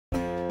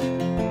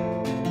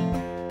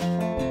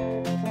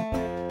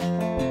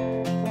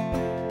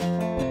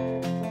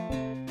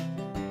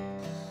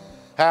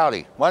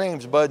Howdy, my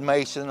name's Bud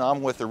Mason.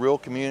 I'm with the Rural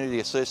Community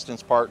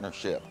Assistance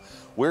Partnership.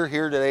 We're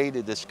here today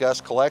to discuss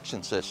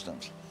collection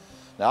systems.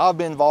 Now, I've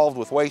been involved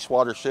with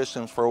wastewater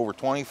systems for over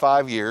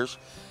 25 years,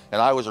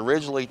 and I was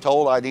originally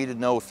told I needed to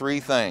know three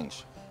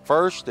things.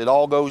 First, it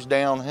all goes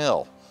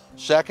downhill.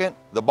 Second,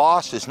 the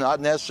boss is not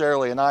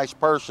necessarily a nice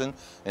person.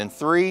 And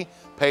three,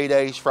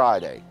 payday's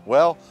Friday.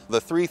 Well,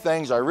 the three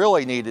things I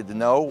really needed to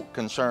know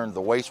concerned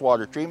the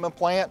wastewater treatment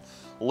plant,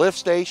 lift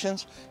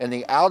stations, and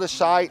the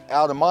out-of-sight,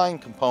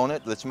 out-of-mind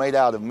component that's made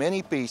out of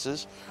many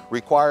pieces,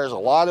 requires a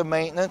lot of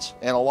maintenance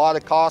and a lot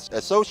of costs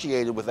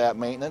associated with that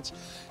maintenance,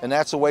 and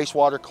that's a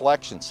wastewater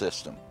collection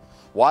system.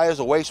 Why is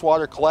a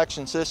wastewater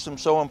collection system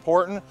so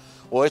important?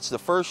 Well, it's the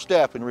first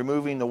step in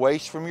removing the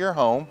waste from your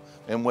home,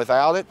 and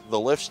without it, the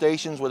lift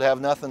stations would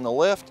have nothing to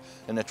lift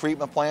and the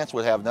treatment plants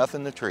would have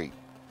nothing to treat.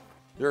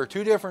 There are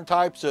two different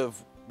types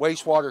of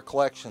wastewater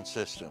collection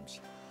systems.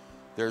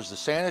 There's the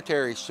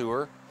sanitary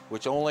sewer,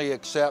 which only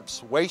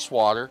accepts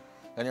wastewater,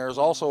 and there's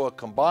also a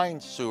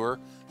combined sewer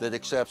that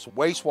accepts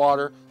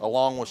wastewater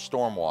along with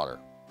stormwater.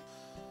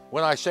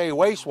 When I say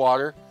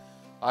wastewater,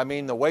 I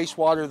mean the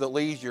wastewater that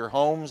leaves your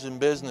homes and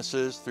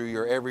businesses through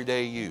your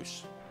everyday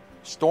use.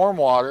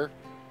 Stormwater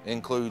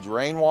includes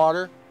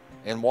rainwater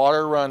and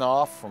water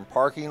runoff from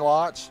parking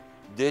lots,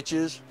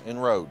 ditches,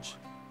 and roads.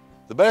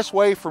 The best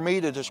way for me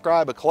to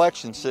describe a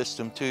collection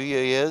system to you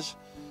is,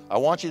 I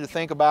want you to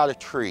think about a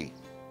tree.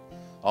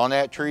 On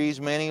that tree's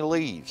many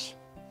leaves.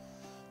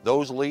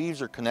 Those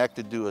leaves are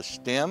connected to a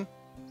stem.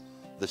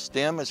 The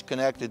stem is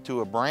connected to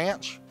a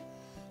branch,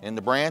 and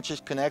the branch is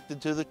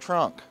connected to the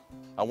trunk.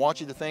 I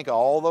want you to think of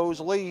all those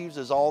leaves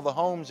as all the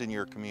homes in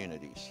your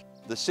communities.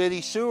 The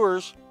city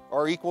sewers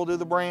are equal to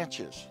the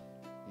branches.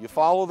 You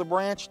follow the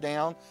branch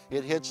down,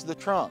 it hits the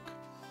trunk.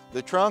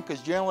 The trunk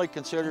is generally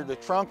considered a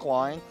trunk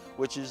line,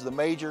 which is the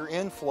major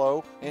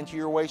inflow into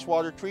your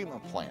wastewater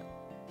treatment plant.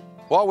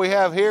 What we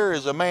have here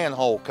is a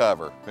manhole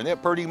cover, and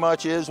it pretty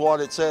much is what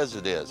it says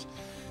it is.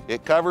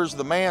 It covers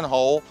the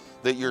manhole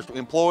that your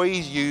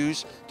employees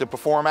use to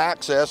perform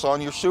access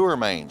on your sewer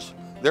mains.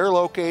 They're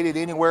located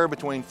anywhere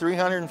between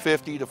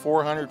 350 to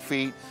 400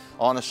 feet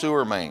on a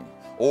sewer main,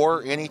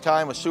 or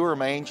anytime a sewer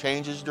main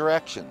changes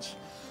directions.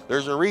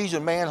 There's a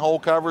reason manhole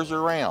covers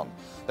are round.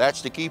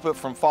 That's to keep it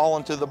from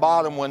falling to the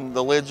bottom when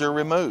the lids are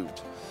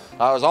removed.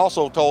 I was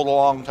also told a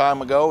long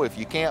time ago, if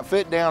you can't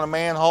fit down a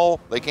manhole,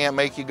 they can't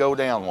make you go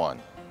down one.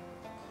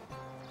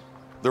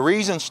 The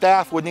reason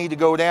staff would need to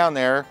go down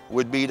there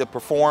would be to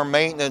perform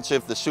maintenance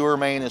if the sewer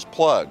main is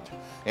plugged.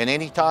 And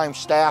anytime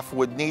staff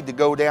would need to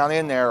go down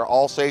in there,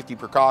 all safety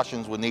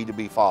precautions would need to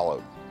be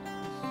followed.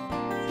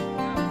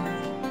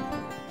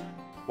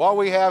 What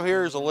we have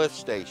here is a lift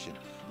station.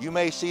 You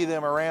may see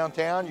them around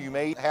town, you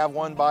may have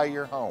one by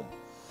your home.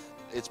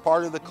 It's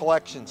part of the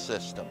collection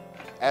system.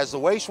 As the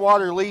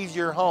wastewater leaves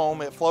your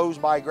home, it flows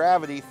by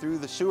gravity through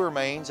the sewer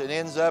mains and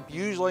ends up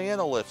usually in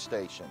a lift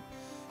station.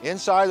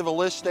 Inside of a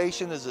lift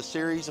station is a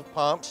series of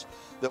pumps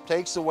that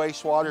takes the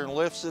wastewater and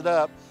lifts it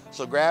up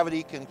so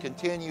gravity can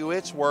continue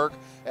its work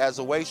as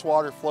the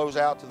wastewater flows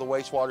out to the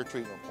wastewater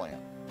treatment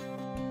plant.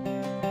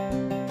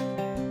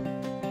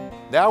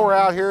 Now we're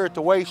out here at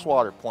the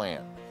wastewater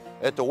plant.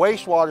 At the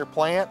wastewater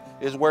plant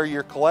is where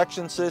your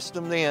collection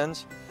system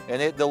ends,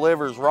 and it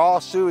delivers raw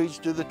sewage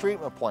to the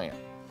treatment plant.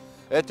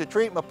 At the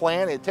treatment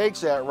plant, it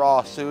takes that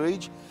raw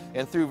sewage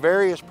and through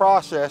various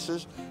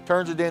processes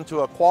turns it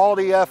into a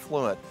quality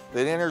effluent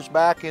that enters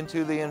back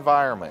into the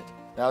environment.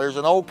 Now, there's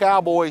an old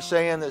cowboy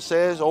saying that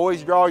says,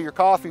 always draw your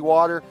coffee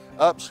water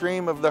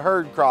upstream of the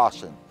herd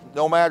crossing.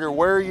 No matter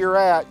where you're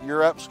at,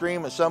 you're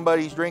upstream of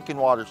somebody's drinking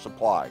water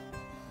supply.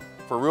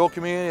 For Rural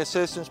Community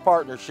Assistance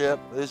Partnership,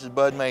 this is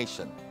Bud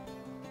Mason.